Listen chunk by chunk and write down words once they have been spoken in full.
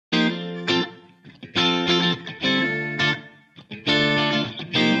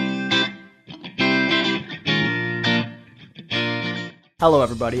Hello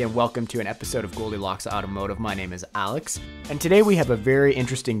everybody and welcome to an episode of Goldilocks Automotive. My name is Alex, and today we have a very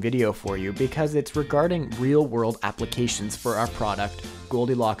interesting video for you because it's regarding real-world applications for our product,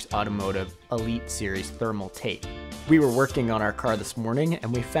 Goldilocks Automotive Elite Series thermal tape. We were working on our car this morning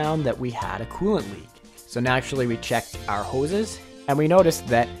and we found that we had a coolant leak. So naturally we checked our hoses and we noticed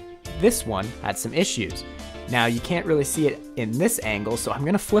that this one had some issues. Now you can't really see it in this angle, so I'm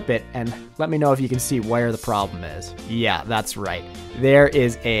gonna flip it and let me know if you can see where the problem is. Yeah, that's right. There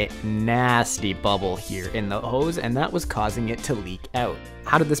is a nasty bubble here in the hose and that was causing it to leak out.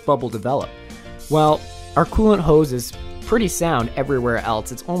 How did this bubble develop? Well, our coolant hose is pretty sound everywhere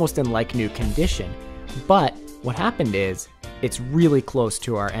else. It's almost in like new condition. But what happened is it's really close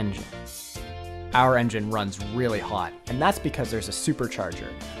to our engine. Our engine runs really hot, and that's because there's a supercharger,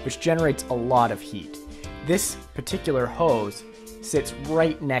 which generates a lot of heat. This particular hose sits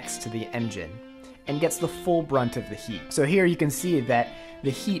right next to the engine and gets the full brunt of the heat. So here you can see that the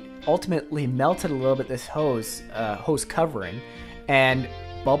heat ultimately melted a little bit this hose covering and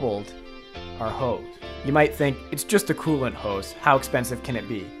bubbled our hose. You might think, it's just a coolant hose, how expensive can it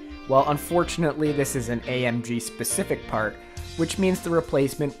be? Well, unfortunately this is an AMG specific part, which means the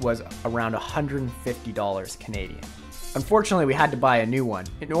replacement was around $150 Canadian. Unfortunately we had to buy a new one.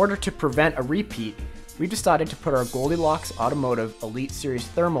 In order to prevent a repeat, we decided to put our Goldilocks Automotive Elite Series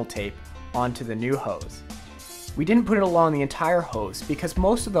thermal tape onto the new hose. We didn't put it along the entire hose because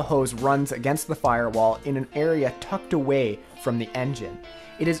most of the hose runs against the firewall in an area tucked away from the engine.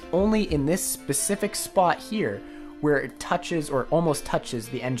 It is only in this specific spot here where it touches or almost touches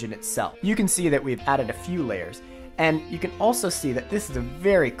the engine itself. You can see that we've added a few layers, and you can also see that this is a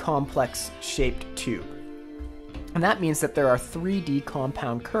very complex shaped tube. And that means that there are 3D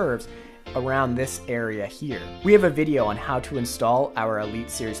compound curves around this area here. We have a video on how to install our Elite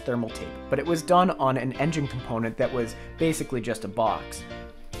Series thermal tape, but it was done on an engine component that was basically just a box.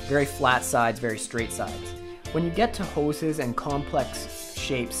 Very flat sides, very straight sides. When you get to hoses and complex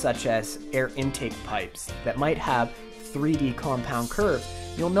shapes such as air intake pipes that might have 3D compound curves,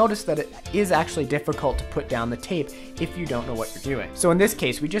 you'll notice that it is actually difficult to put down the tape if you don't know what you're doing. So in this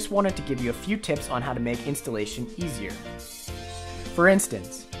case, we just wanted to give you a few tips on how to make installation easier. For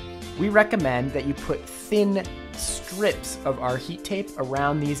instance, we recommend that you put thin strips of our heat tape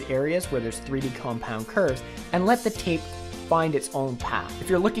around these areas where there's 3D compound curves and let the tape find its own path. If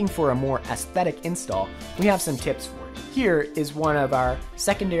you're looking for a more aesthetic install, we have some tips for you. Here is one of our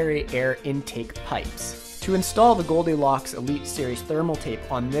secondary air intake pipes. To install the Goldilocks Elite Series thermal tape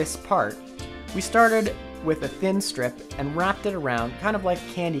on this part, we started with a thin strip and wrapped it around, kind of like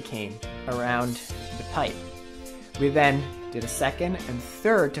a candy cane, around the pipe. We then did a second and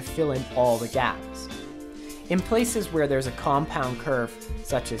third to fill in all the gaps. In places where there's a compound curve,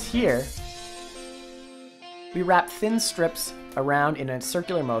 such as here, we wrap thin strips around in a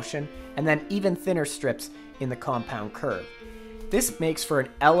circular motion and then even thinner strips in the compound curve. This makes for an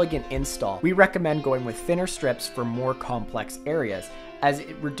elegant install. We recommend going with thinner strips for more complex areas, as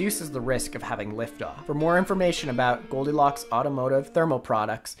it reduces the risk of having liftoff. For more information about Goldilocks Automotive thermal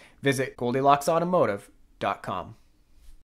products, visit goldilocksautomotive.com.